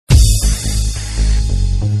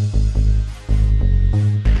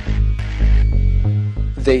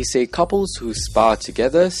They say couples who spar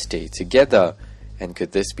together stay together. And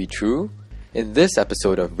could this be true? In this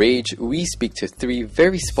episode of R.age, we speak to 3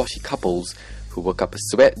 very sporty couples who work up a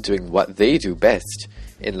sweat doing what they do best: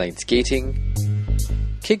 inline skating,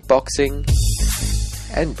 kickboxing,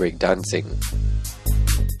 and breakdancing.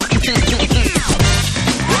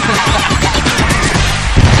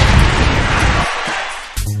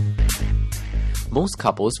 Most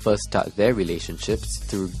couples first start their relationships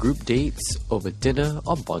through group dates, over dinner,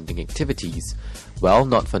 or bonding activities. Well,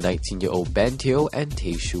 not for 19-year-old Ben Teo and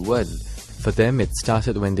Tae Shu-wen. For them, it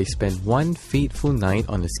started when they spent one fateful night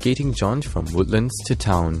on a skating jaunt from Woodlands to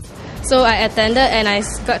town. So I attended and I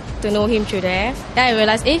got to know him through there. Then I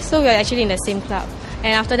realised, so we are actually in the same club. And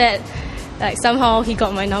after that, somehow he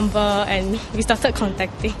got my number and we started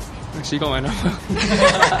contacting. She got my number.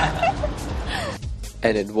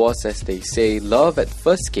 And it was, as they say, love at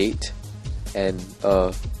first skate and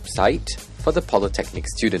a sight for the Polytechnic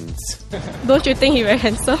students. Don't you think he's very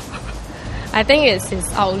handsome? I think it's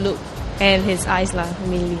his outlook and his eyes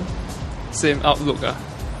mainly. Same outlook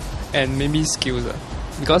and maybe skills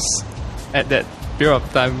because at that period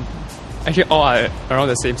of time, actually all are around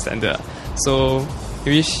the same standard. So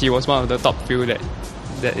maybe she was one of the top few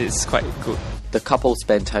that is quite good. The couple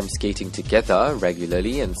spend time skating together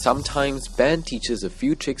regularly, and sometimes Ben teaches a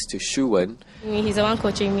few tricks to Shu-wen. He's the one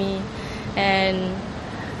coaching me, and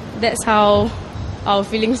that's how our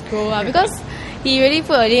feelings grow because he really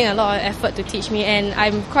put in a lot of effort to teach me, and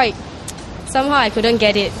somehow I couldn't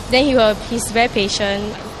get it. Then he's very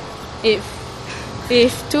patient. If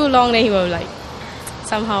too long, then he will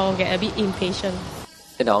somehow get a bit impatient.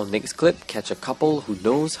 In our next clip, catch a couple who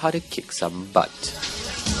knows how to kick some butt.